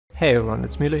Hey everyone,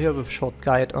 it's Meloo here with a short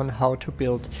guide on how to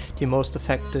build the most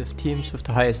effective teams with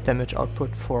the highest damage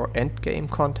output for endgame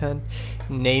content,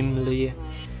 namely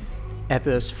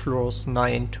Abyss floors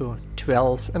 9 to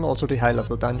 12 and also the high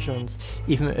level dungeons.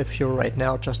 Even if you're right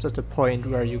now just at the point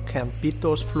where you can't beat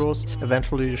those floors,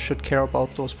 eventually you should care about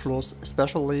those floors,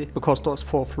 especially because those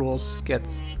 4 floors get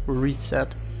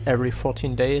reset every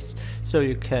 14 days, so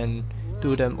you can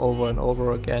do them over and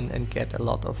over again and get a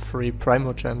lot of free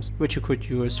primo gems, which you could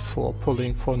use for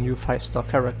pulling for new 5-star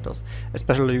characters.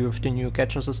 Especially with the new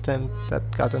gacha system that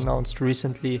got announced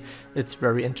recently, it's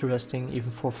very interesting even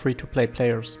for free-to-play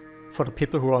players. For the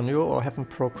people who are new or haven't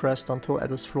progressed until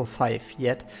Abyss Floor 5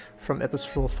 yet, from Abyss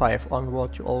Floor 5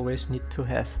 onward you always need to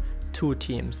have 2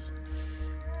 teams.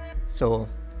 So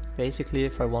basically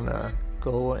if I wanna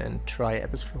go and try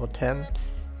Abyss Floor 10,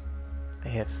 I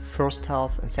have first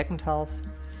half and second half,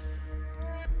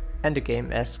 and the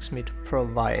game asks me to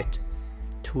provide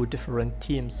 2 different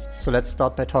teams. So let's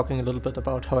start by talking a little bit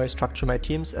about how I structure my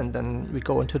teams, and then we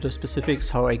go into the specifics,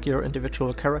 how I gear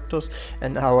individual characters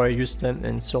and how I use them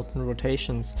in certain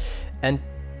rotations. And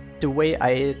the way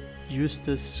I use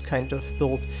this kind of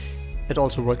build, it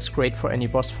also works great for any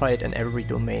boss fight and every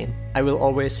domain. I will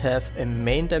always have a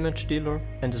main damage dealer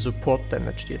and a support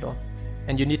damage dealer.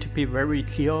 And you need to be very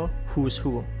clear who's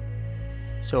who.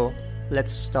 So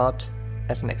let's start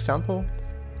as an example.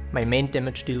 My main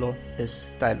damage dealer is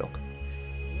Diluc.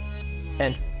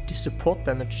 And the support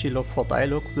damage dealer for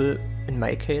Diluc will, in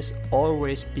my case,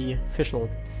 always be Fischl.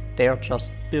 They are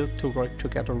just built to work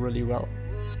together really well.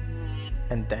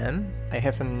 And then I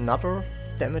have another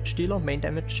damage dealer, main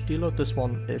damage dealer. This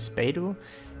one is Beidou,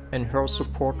 and her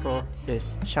supporter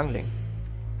is Xiangling.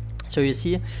 So you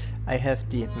see, I have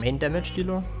the main damage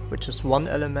dealer, which is 1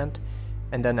 element,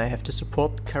 and then I have the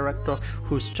support character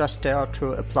who's just there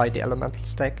to apply the elemental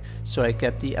stack, so I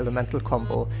get the elemental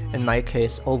combo, in my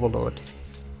case Overload.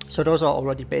 So those are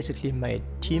already basically my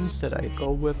teams that I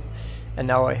go with, and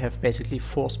now I have basically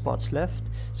 4 spots left,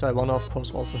 so I wanna of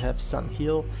course also have some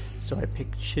heal, so I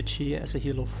picked Shichi as a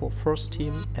healer for first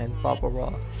team and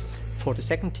Barbara for the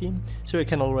second team. So you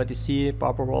can already see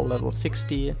Barbara level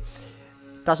 60.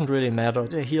 Doesn't really matter,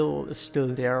 the heal is still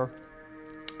there,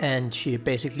 and she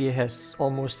basically has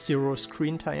almost 0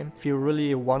 screen time. If you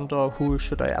really wonder who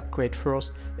should I upgrade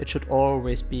first, it should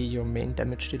always be your main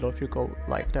damage dealer if you go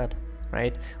like that,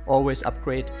 right? Always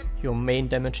upgrade your main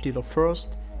damage dealer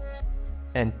first,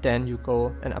 and then you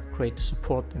go and upgrade the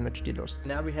support damage dealers.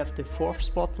 Now we have the 4th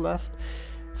spot left.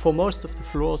 For most of the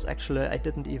floors actually I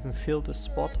didn't even fill the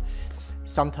spot.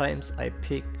 Sometimes I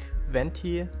pick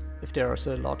Venti. If there is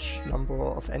a large number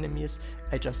of enemies,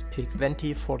 I just pick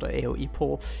Venti for the AoE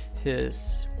pull,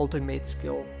 his ultimate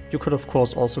skill. You could of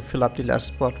course also fill up the last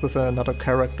spot with another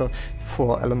character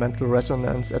for elemental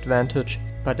resonance advantage,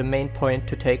 but the main point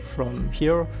to take from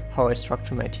here, how I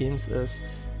structure my teams, is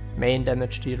main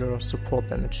damage dealer, support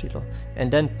damage dealer, and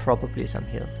then probably some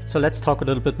heal. So let's talk a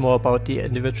little bit more about the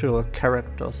individual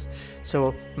characters.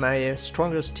 So my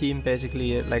strongest team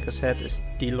basically, like I said, is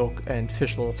Diluc and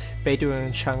Fischl. Beidou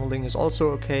and Xiangling is also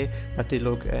okay, but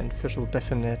Diluc and Fischl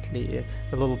definitely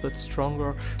a little bit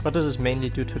stronger. But this is mainly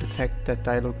due to the fact that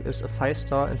Diluc is a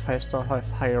 5-star, and 5-star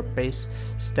have higher base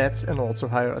stats and also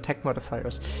higher attack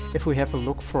modifiers. If we have a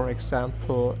look, for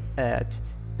example, at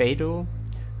Beidou,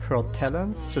 her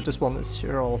talents, so this one is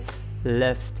her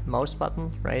left mouse button,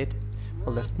 right?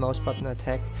 Or left mouse button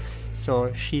attack.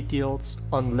 So she deals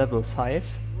on level 5,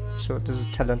 so this is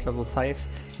talent level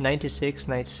 5, 96,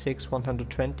 96,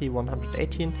 120,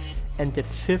 118, and the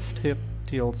 5th hit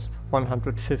deals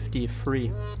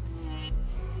 153.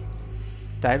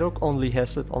 Diluc only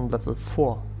has it on level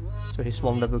 4, so he's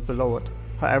 1 level below it.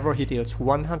 However, he deals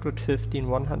 115,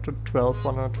 112,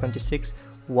 126,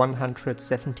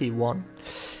 171.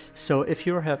 So if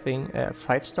you're having a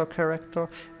 5-star character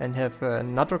and have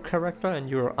another character and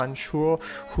you're unsure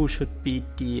who should be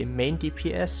the main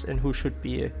DPS and who should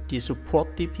be the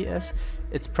support DPS,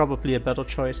 it's probably a better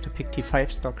choice to pick the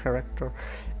 5-star character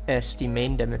as the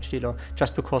main damage dealer,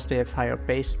 just because they have higher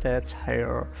base stats,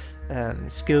 higher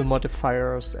skill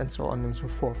modifiers, and so on and so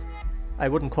forth. I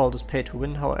wouldn't call this pay to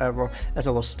win, however, as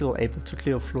I was still able to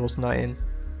clear floors 9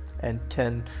 and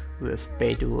 10 with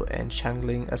Beidou and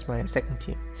Xiangling as my second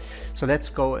team. So let's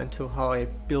go into how I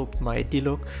built my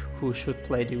Diluc, who should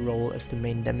play the role as the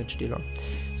main damage dealer.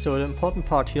 So the important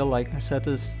part here, like I said,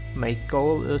 is my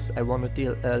goal is I want to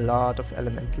deal a lot of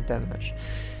elemental damage.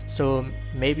 So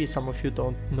maybe some of you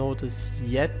don't know this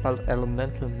yet, but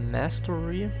elemental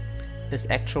mastery is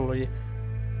actually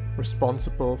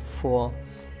responsible for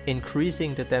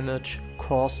increasing the damage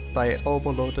caused by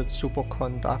overloaded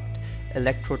superconduct,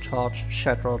 electrocharge,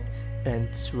 shattered,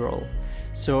 and swirl.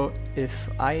 So if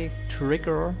I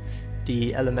trigger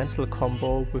the elemental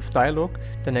combo with Diluc,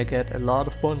 then I get a lot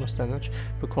of bonus damage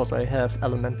because I have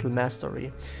elemental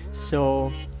mastery.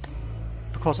 So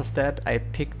because of that, I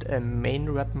picked a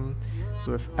main weapon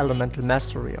with elemental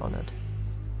mastery on it.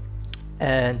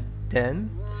 And then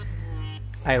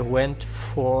I went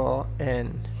for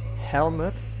an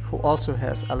helmet who also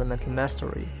has elemental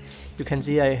mastery. You can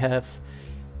see I have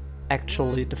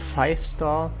actually the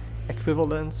 5-star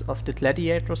equivalents of the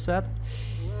gladiator set,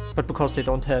 but because they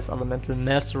don't have elemental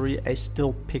mastery, I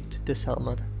still picked this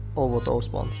helmet over those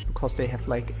ones because they have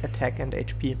like attack and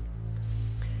HP.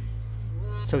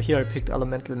 So here I picked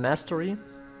elemental mastery,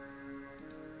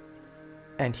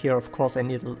 and here of course I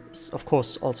need, of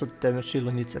course also the damage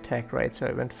dealer needs attack, right? So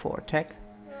I went for attack,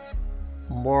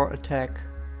 more attack,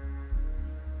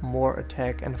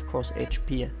 and of course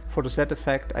HP. For the set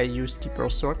effect I used the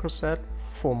Berserker set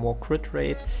for more crit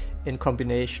rate in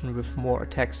combination with more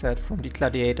attack set from the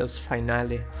Gladiators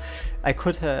Finale. I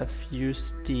could have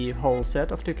used the whole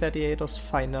set of the Gladiators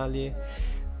Finale,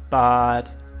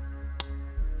 but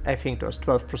I think those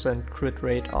 12% crit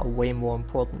rate are way more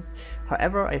important.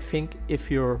 However, I think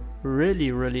if you're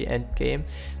really endgame,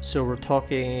 so we're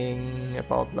talking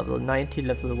about level 90,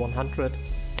 level 100,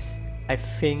 I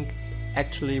think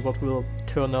actually what will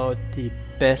turn out the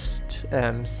best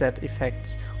set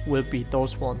effects will be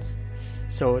those ones.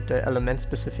 So the element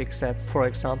specific sets, for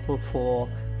example for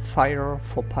fire,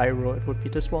 for pyro it would be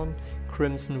this one,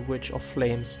 Crimson Witch of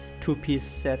Flames, 2-piece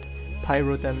set,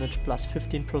 pyro damage plus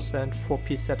 15%,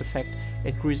 4-piece set effect,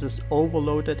 increases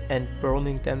overloaded and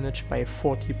burning damage by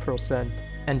 40%.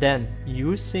 And then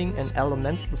using an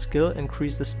elemental skill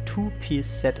increases 2-piece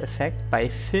set effect by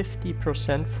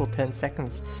 50% for 10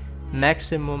 seconds,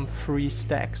 maximum 3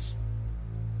 stacks,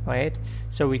 right?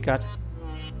 So we got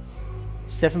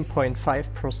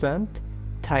 7.5%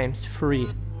 times 3,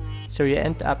 so you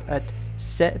end up at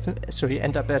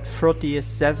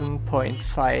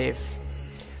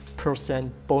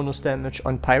 37.5% bonus damage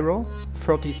on pyro,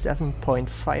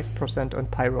 37.5% on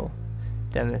pyro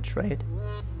damage, right?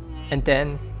 And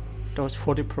then those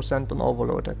 40% on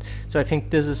overloaded. So I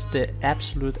think this is the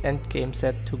absolute end game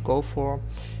set to go for.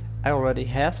 I already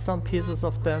have some pieces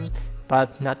of them,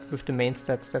 but not with the main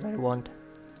stats that I want.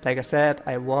 Like I said,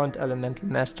 I want elemental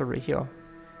mastery here.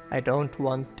 I don't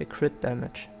want the crit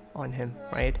damage on him,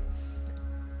 right?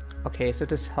 Okay, so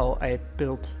this is how I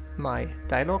built my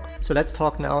Diluc. So let's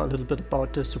talk now a little bit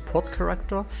about the support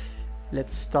character.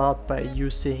 Let's start by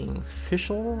using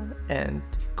Fischl and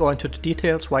go into the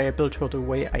details why I built her the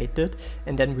way I did,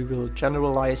 and then we will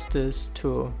generalize this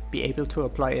to be able to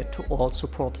apply it to all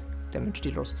support damage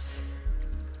dealers.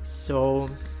 So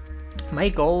my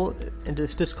goal in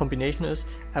this combination is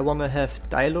I want to have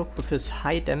Diluc with his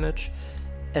high damage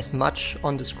as much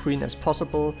on the screen as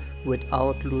possible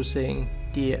without losing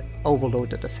the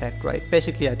overloaded effect, right?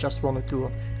 Basically I just want to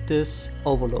do this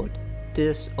overload,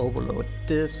 this overload,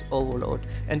 this overload,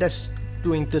 and that's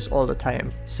doing this all the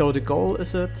time. So the goal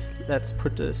is let's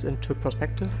put this into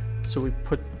perspective. So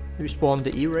we spawn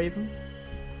the E-Raven.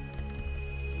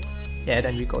 Yeah,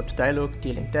 then we go to Diluc,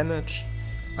 dealing damage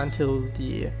until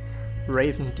the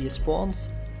Raven despawns.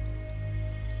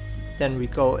 Then we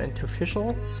go into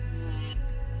Fischl,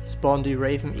 spawn the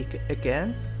Raven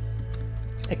again.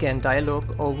 Again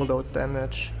Diluc, overload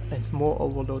damage and more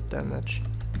overload damage.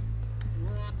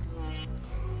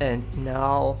 And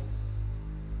now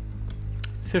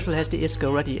Fischl has the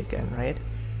Iska ready again, right?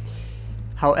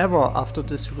 However, after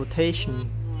this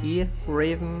rotation,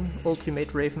 E-Raven,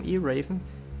 ultimate Raven, E-Raven,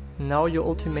 now your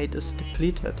ultimate is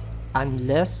depleted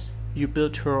unless you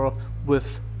build her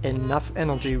with enough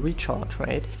energy recharge,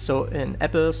 right? So in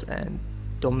Abyss and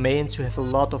Domains you have a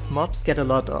lot of mobs, get a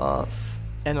lot of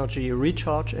energy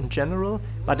recharge in general,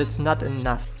 but it's not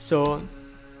enough. So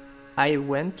I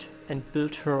went and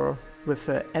built her with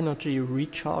an energy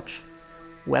recharge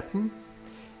weapon,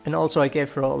 and also I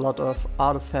gave her a lot of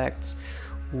artifacts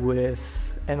with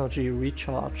energy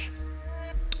recharge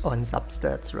on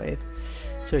substats, right?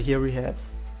 So here we have,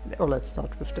 let's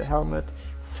start with the helmet,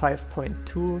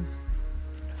 5.2,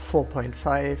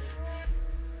 4.5,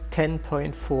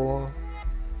 10.4,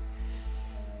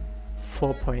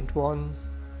 4.1,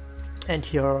 and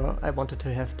here I wanted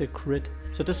to have the crit.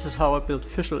 So this is how I built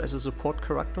Fischl as a support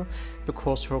character,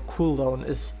 because her cooldown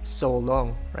is so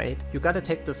long, right? You gotta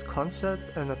take this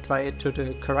concept and apply it to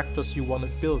the characters you want to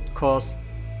build, because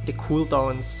the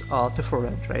cooldowns are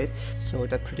different, right? So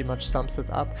that pretty much sums it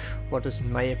up. What is,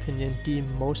 in my opinion, the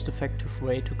most effective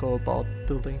way to go about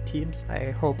building teams.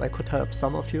 I hope I could help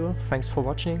some of you. Thanks for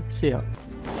watching. See ya.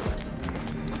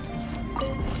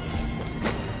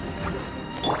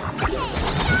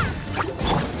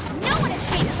 No one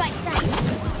escapes my sight.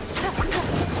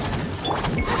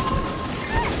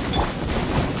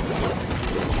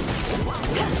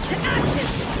 To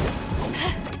ashes.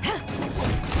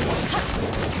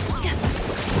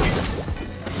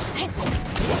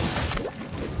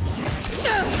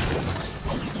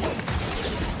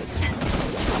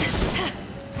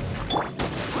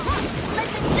 Let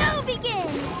the show begin.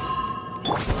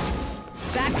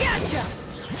 Back at ya.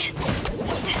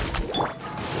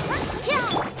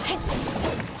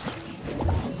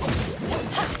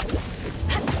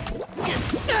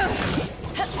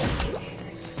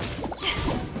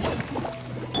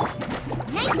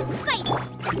 Nice and spicy.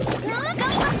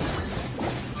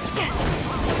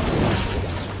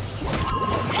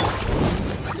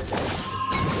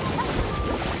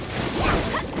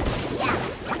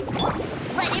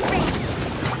 Let it rain.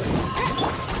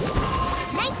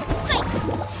 Nice and spicy.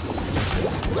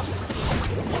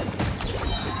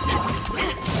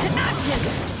 To ashes.